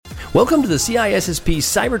Welcome to the CISSP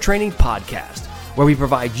Cyber Training Podcast, where we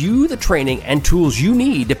provide you the training and tools you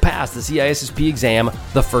need to pass the CISSP exam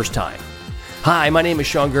the first time. Hi, my name is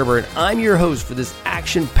Sean Gerber, and I'm your host for this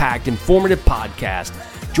action-packed, informative podcast.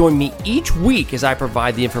 Join me each week as I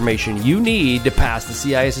provide the information you need to pass the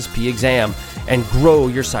CISSP exam and grow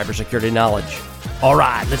your cybersecurity knowledge. All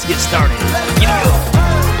right, let's get started.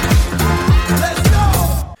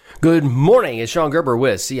 Good morning, it's Sean Gerber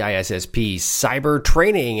with CISSP Cyber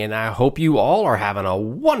Training, and I hope you all are having a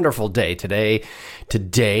wonderful day today.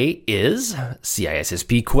 Today is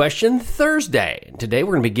CISSP Question Thursday. Today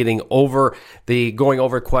we're going to be going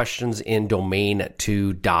over questions in Domain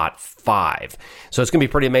 2.5. So it's going to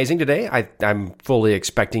be pretty amazing today. I'm fully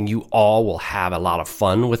expecting you all will have a lot of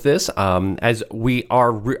fun with this. As we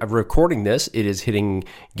are recording this, it is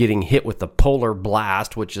getting hit with the polar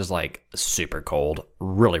blast, which is like super cold,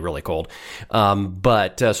 really cold.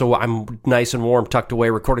 So I'm nice and warm, tucked away,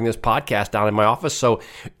 recording this podcast down in my office. So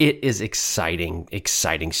it is exciting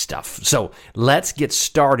stuff. So let's get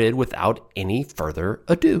started without any further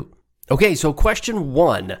ado. Okay, so question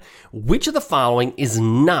 1. Which of the following is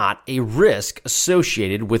not a risk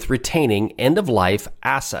associated with retaining end-of-life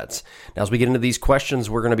assets? Now, as we get into these questions,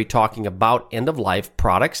 we're going to be talking about end-of-life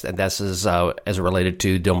products, and this is as related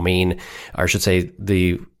to domain, or I should say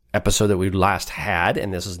the episode that we last had,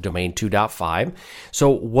 and this is Domain 2.5. So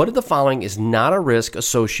what of the following is not a risk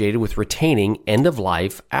associated with retaining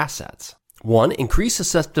end-of-life assets? 1. Increased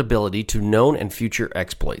susceptibility to known and future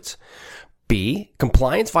exploits. B.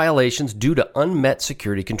 Compliance violations due to unmet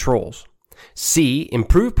security controls. C.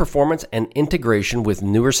 Improved performance and integration with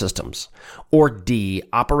newer systems. Or D.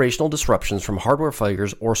 Operational disruptions from hardware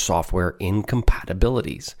failures or software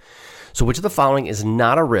incompatibilities. So which of the following is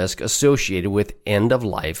not a risk associated with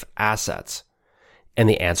end-of-life assets? And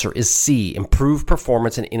the answer is C, improved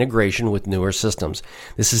performance and integration with newer systems.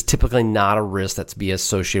 This is typically not a risk that's be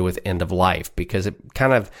associated with end of life because it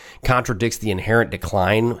kind of contradicts the inherent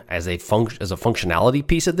decline as a functionality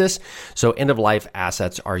piece of this. So end of life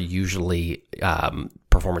assets are usually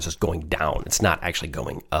performance is going down. It's not actually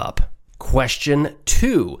going up. Question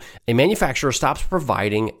 2. A manufacturer stops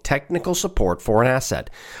providing technical support for an asset,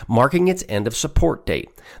 marking its end of support date.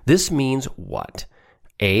 This means what?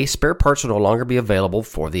 A. Spare parts will no longer be available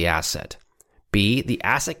for the asset. B. The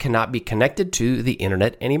asset cannot be connected to the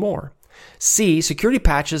internet anymore. C. Security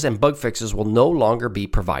patches and bug fixes will no longer be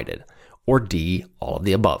provided. Or D. All of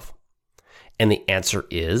the above. And the answer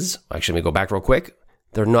is, actually, let me go back real quick.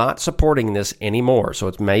 They're not supporting this anymore. So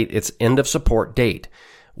it's end of support date,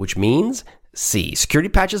 which means C. Security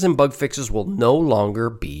patches and bug fixes will no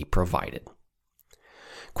longer be provided.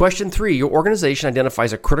 Question 3, your organization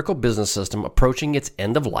identifies a critical business system approaching its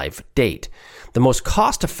end-of-life date. The most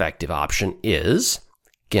cost-effective option is,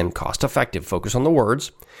 again, cost-effective, focus on the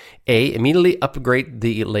words, A, immediately upgrade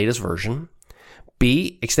the latest version,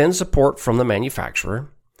 B, extend support from the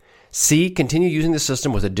manufacturer, C, continue using the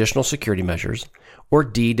system with additional security measures, or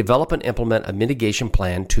D, develop and implement a mitigation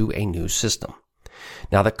plan to a new system.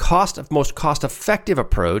 Now, the most cost-effective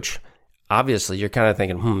approach, obviously, you're kind of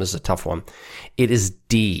thinking, this is a tough one. It is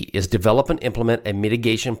D, is develop and implement a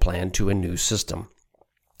mitigation plan to a new system.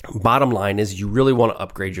 Bottom line is you really want to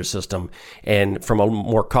upgrade your system, and from a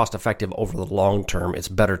more cost-effective over the long term, it's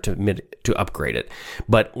better to upgrade it.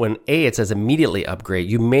 But when it says immediately upgrade,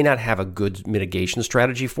 you may not have a good mitigation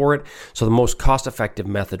strategy for it. So the most cost-effective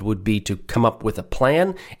method would be to come up with a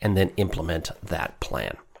plan and then implement that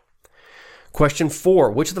plan. Question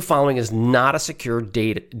 4, which of the following is not a secure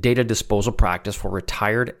data disposal practice for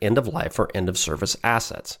retired end-of-life or end-of-service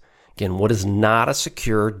assets? Again, what is not a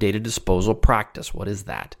secure data disposal practice? What is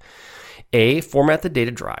that? A, format the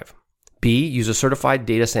data drive. B, use a certified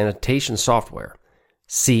data sanitation software.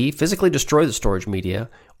 C, physically destroy the storage media.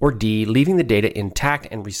 Or D, leaving the data intact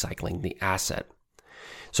and recycling the asset.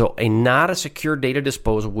 So not a secure data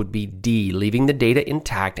disposal would be D, leaving the data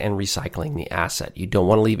intact and recycling the asset. You don't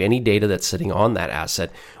want to leave any data that's sitting on that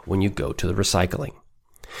asset when you go to the recycling.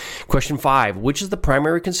 Question 5, which is the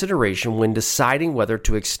primary consideration when deciding whether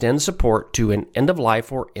to extend support to an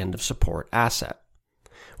end-of-life or end-of-support asset?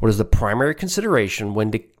 What is the primary consideration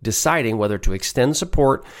when deciding whether to extend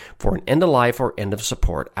support for an end-of-life or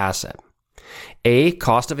end-of-support asset? A,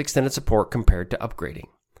 cost of extended support compared to upgrading.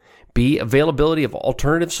 B, availability of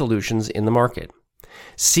alternative solutions in the market.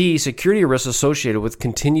 C, security risks associated with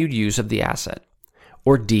continued use of the asset.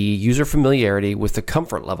 Or D, user familiarity with the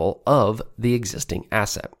comfort level of the existing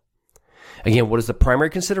asset. Again, what is the primary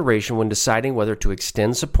consideration when deciding whether to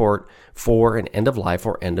extend support for an end-of-life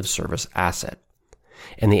or end-of-service asset?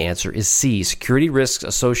 And the answer is C, security risks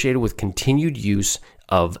associated with continued use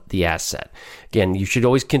of the asset. Again, you should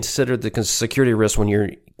always consider the security risk when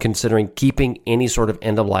you're considering keeping any sort of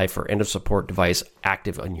end-of-life or end-of-support device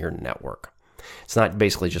active on your network. It's not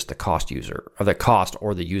basically just the cost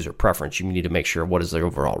or the user preference. You need to make sure what is the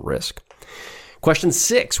overall risk. Question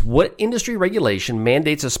 6, what industry regulation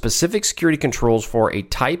mandates a specific security controls for a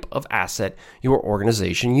type of asset your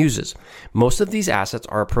organization uses? Most of these assets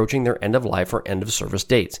are approaching their end of life or end of service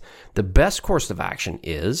dates. The best course of action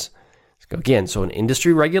is, again, so an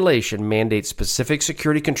industry regulation mandates specific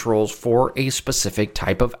security controls for a specific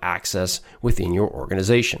type of access within your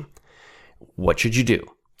organization. What should you do?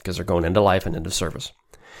 Because they're going end of life and end of service.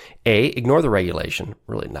 A, ignore the regulation.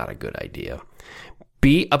 Really not a good idea.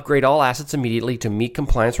 B, upgrade all assets immediately to meet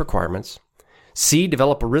compliance requirements. C,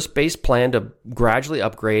 develop a risk-based plan to gradually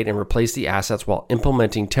upgrade and replace the assets while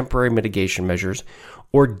implementing temporary mitigation measures.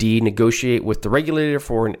 Or D, negotiate with the regulator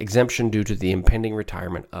for an exemption due to the impending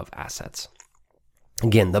retirement of assets.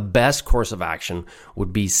 Again, the best course of action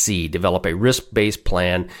would be C, develop a risk-based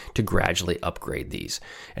plan to gradually upgrade these.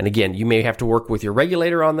 And again, you may have to work with your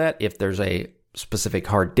regulator on that if there's a specific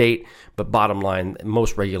hard date, but bottom line,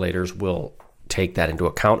 most regulators will take that into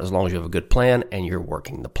account as long as you have a good plan and you're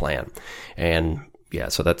working the plan. And yeah,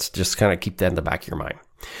 so that's just kind of keep that in the back of your mind.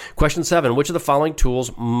 Question 7, which of the following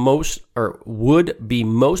tools would be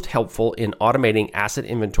most helpful in automating asset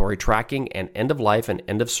inventory tracking and end of life and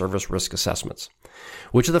end of service risk assessments?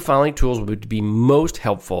 Which of the following tools would be most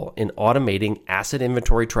helpful in automating asset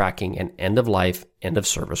inventory tracking and end of life, end of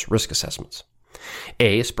service risk assessments?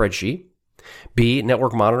 A, spreadsheet. B,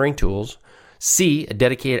 network monitoring tools. C, a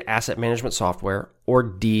dedicated asset management software, or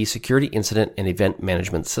D, security incident and event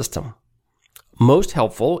management system. Most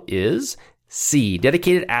helpful is C,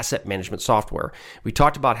 dedicated asset management software. We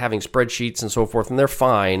talked about having spreadsheets and so forth, and they're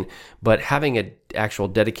fine, but having an actual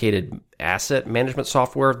dedicated asset management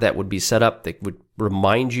software that would be set up, that would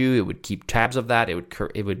remind you, it would keep tabs of that,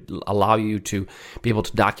 it would allow you to be able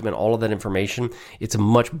to document all of that information. It's a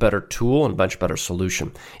much better tool and much better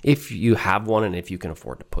solution if you have one and if you can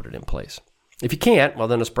afford to put it in place. If you can't, well,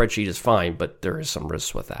 then a spreadsheet is fine, but there is some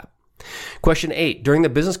risks with that. Question 8, during the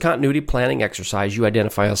business continuity planning exercise, you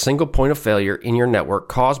identify a single point of failure in your network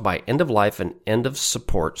caused by end of life and end of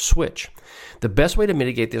support switch. The best way to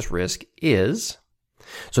mitigate this risk is,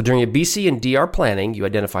 so during a BC and DR planning, you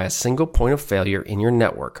identify a single point of failure in your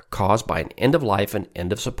network caused by an end of life and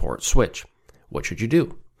end of support switch. What should you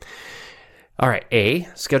do? All right, A,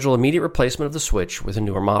 schedule immediate replacement of the switch with a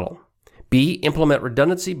newer model. B, implement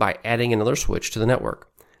redundancy by adding another switch to the network.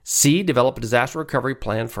 C, develop a disaster recovery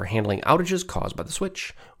plan for handling outages caused by the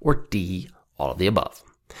switch. Or D, all of the above.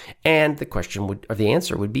 And the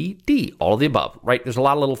answer would be D, all of the above, right? There's a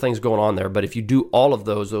lot of little things going on there, but if you do all of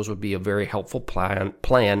those would be a very helpful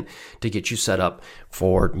plan to get you set up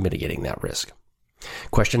for mitigating that risk.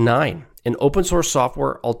 Question 9, an open source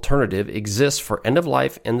software alternative exists for end of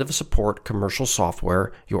life, end of support commercial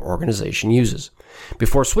software your organization uses.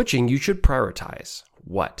 Before switching, you should prioritize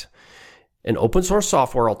what? An open source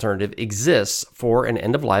software alternative exists for an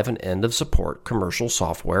end of life and end of support commercial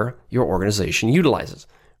software your organization utilizes.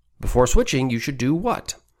 Before switching, you should do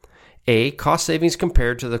what? A, cost savings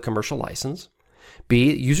compared to the commercial license.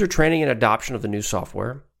 B, user training and adoption of the new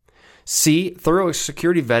software. C, thorough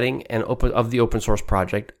security vetting of the open source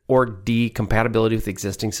project. Or D, compatibility with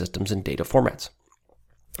existing systems and data formats.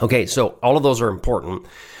 Okay, so all of those are important,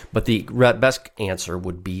 but the best answer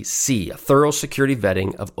would be C, a thorough security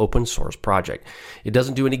vetting of open source project. It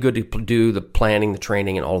doesn't do any good to do the planning, the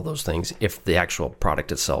training, and all of those things if the actual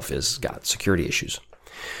product itself has got security issues.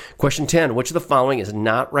 Question 10, which of the following is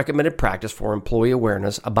not recommended practice for employee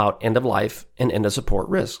awareness about end of life and end of support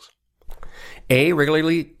risks? A,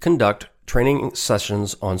 regularly conduct training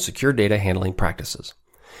sessions on secure data handling practices.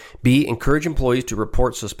 B, encourage employees to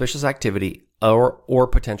report suspicious activity or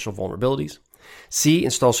potential vulnerabilities. C,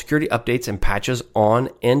 install security updates and patches on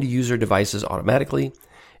end user devices automatically.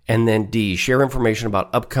 And then D, share information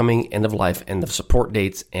about upcoming end of life, end of support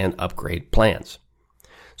dates, and upgrade plans.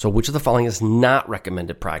 So which of the following is not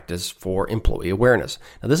recommended practice for employee awareness?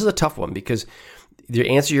 Now this is a tough one because the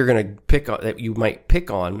answer you're going to pick on, that you might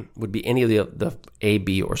pick on, would be any of the A,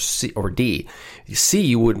 B, or C, or D. C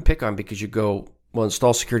you wouldn't pick on because you go, well,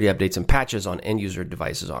 install security updates and patches on end user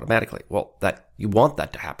devices automatically. Well, you want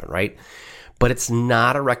that to happen, right? But it's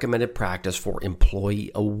not a recommended practice for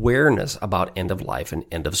employee awareness about end of life and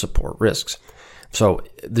end of support risks. So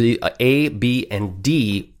the A, B, and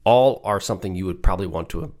D all are something you would probably want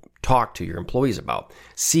to talk to your employees about.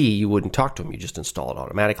 C, you wouldn't talk to them, you just install it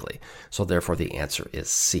automatically. So therefore the answer is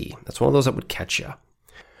C. That's one of those that would catch you.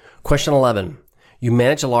 Question 11. You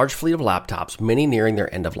manage a large fleet of laptops, many nearing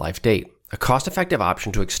their end of life date. A cost-effective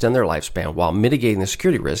option to extend their lifespan while mitigating the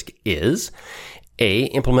security risk is A,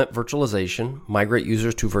 implement virtualization, migrate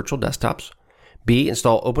users to virtual desktops. B,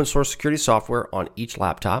 install open source security software on each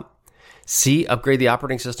laptop. C, upgrade the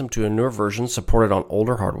operating system to a newer version supported on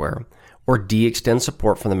older hardware. Or D, extend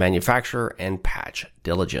support from the manufacturer and patch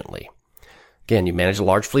diligently. Again, you manage a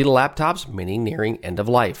large fleet of laptops, many nearing end of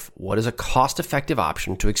life. What is a cost-effective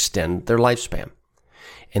option to extend their lifespan?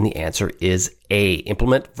 And the answer is A,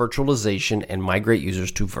 implement virtualization and migrate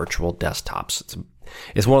users to virtual desktops.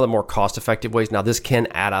 It's one of the more cost-effective ways. Now, this can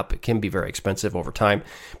add up. It can be very expensive over time,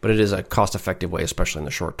 but it is a cost-effective way, especially in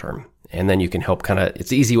the short term. And then you can help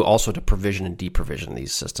it's easy also to provision and deprovision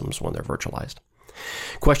these systems when they're virtualized.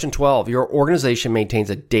 Question 12. Your organization maintains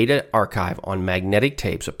a data archive on magnetic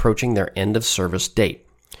tapes approaching their end of service date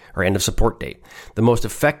or end of support date. The most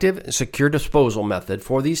effective and secure disposal method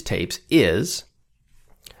for these tapes is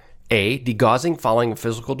A, degaussing following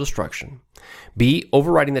physical destruction. B,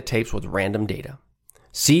 overwriting the tapes with random data.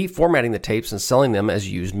 C, formatting the tapes and selling them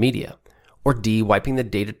as used media. Or D, wiping the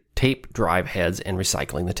data tape drive heads and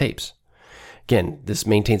recycling the tapes. Again, this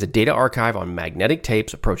maintains a data archive on magnetic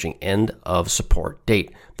tapes approaching end of support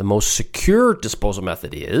date. The most secure disposal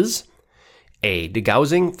method is A,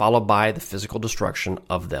 degaussing followed by the physical destruction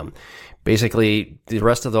of them. Basically, the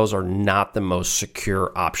rest of those are not the most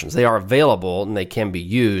secure options. They are available and they can be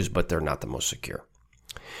used, but they're not the most secure.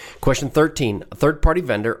 Question 13. A third-party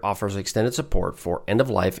vendor offers extended support for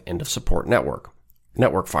end-of-life, end-of-support network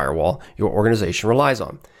firewall your organization relies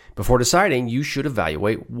on. Before deciding, you should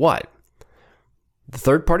evaluate what? The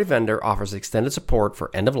third-party vendor offers extended support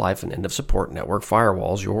for end-of-life and end-of-support network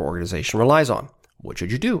firewalls your organization relies on. What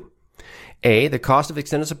should you do? A, the cost of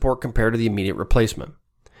extended support compared to the immediate replacement.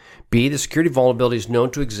 B, the security vulnerabilities known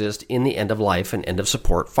to exist in the end-of-life and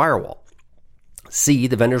end-of-support firewall. C,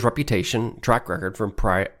 the vendor's reputation, track record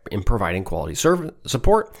in providing quality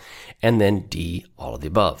support. And then D, all of the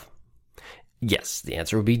above. Yes, the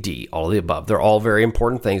answer would be D, all of the above. They're all very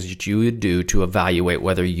important things that you would do to evaluate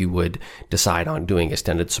whether you would decide on doing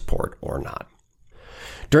extended support or not.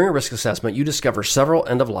 During a risk assessment, you discover several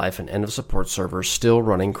end-of-life and end-of-support servers still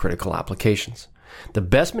running critical applications. The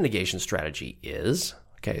best mitigation strategy is,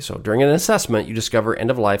 so during an assessment, you discover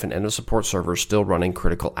end-of-life and end-of-support servers still running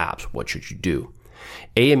critical apps. What should you do?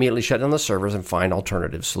 A, immediately shut down the servers and find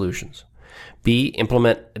alternative solutions. B,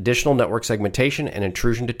 implement additional network segmentation and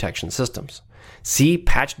intrusion detection systems. C,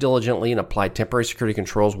 patch diligently and apply temporary security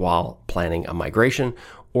controls while planning a migration.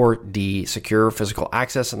 Or D, secure physical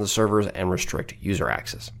access on the servers and restrict user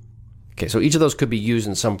access. So each of those could be used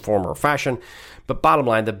in some form or fashion, but bottom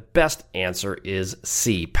line, the best answer is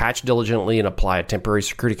C, patch diligently and apply temporary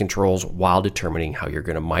security controls while determining how you're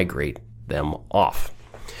going to migrate them off.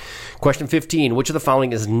 Question 15, which of the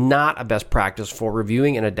following is not a best practice for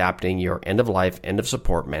reviewing and adapting your end-of-life,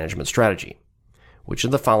 end-of-support management strategy? Which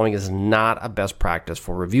of the following is not a best practice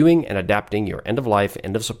for reviewing and adapting your end-of-life,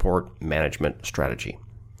 end-of-support management strategy?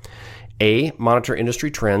 A, monitor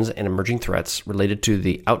industry trends and emerging threats related to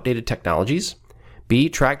the outdated technologies. B,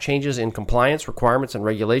 track changes in compliance requirements and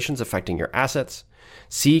regulations affecting your assets.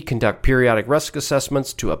 C, conduct periodic risk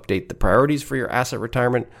assessments to update the priorities for your asset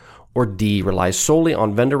retirement. Or D, rely solely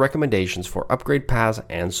on vendor recommendations for upgrade paths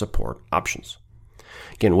and support options.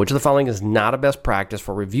 Again, which of the following is not a best practice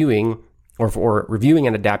for reviewing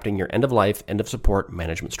and adapting your end-of-life, end-of-support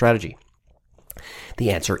management strategy?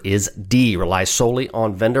 The answer is D, rely solely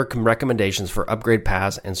on vendor recommendations for upgrade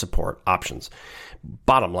paths and support options.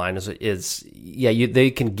 Bottom line is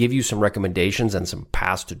they can give you some recommendations and some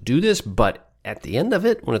paths to do this, but at the end of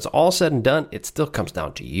it, when it's all said and done, it still comes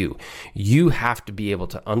down to you. You have to be able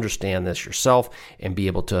to understand this yourself and be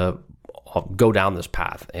able to go down this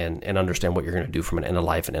path and understand what you're going to do from an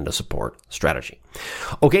end-of-life and end-of-support strategy.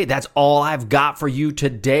 Okay, that's all I've got for you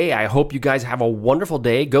today. I hope you guys have a wonderful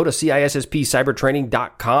day. Go to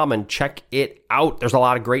CISSPcybertraining.com and check it out. There's a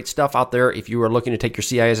lot of great stuff out there if you are looking to take your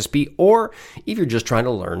CISSP, or if you're just trying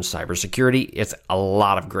to learn cybersecurity. It's a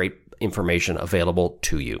lot of great information available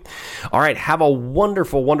to you. All right, have a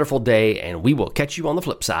wonderful, wonderful day, and we will catch you on the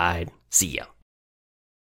flip side. See ya.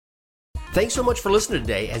 Thanks so much for listening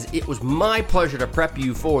today, as it was my pleasure to prep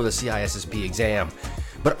you for the CISSP exam.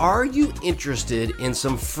 But are you interested in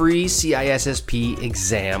some free CISSP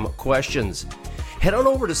exam questions? Head on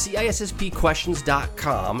over to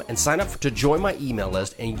CISSPquestions.com and sign up to join my email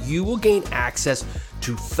list, and you will gain access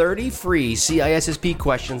to 30 free CISSP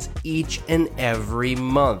questions each and every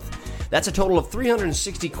month. That's a total of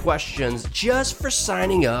 360 questions just for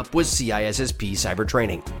signing up with CISSP Cyber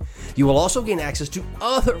Training. You will also gain access to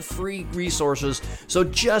other free resources, so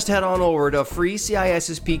just head on over to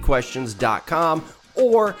freeCISSPquestions.com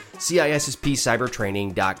or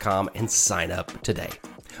CISSPcybertraining.com and sign up today.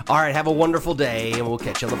 All right, have a wonderful day, and we'll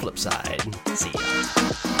catch you on the flip side. See ya.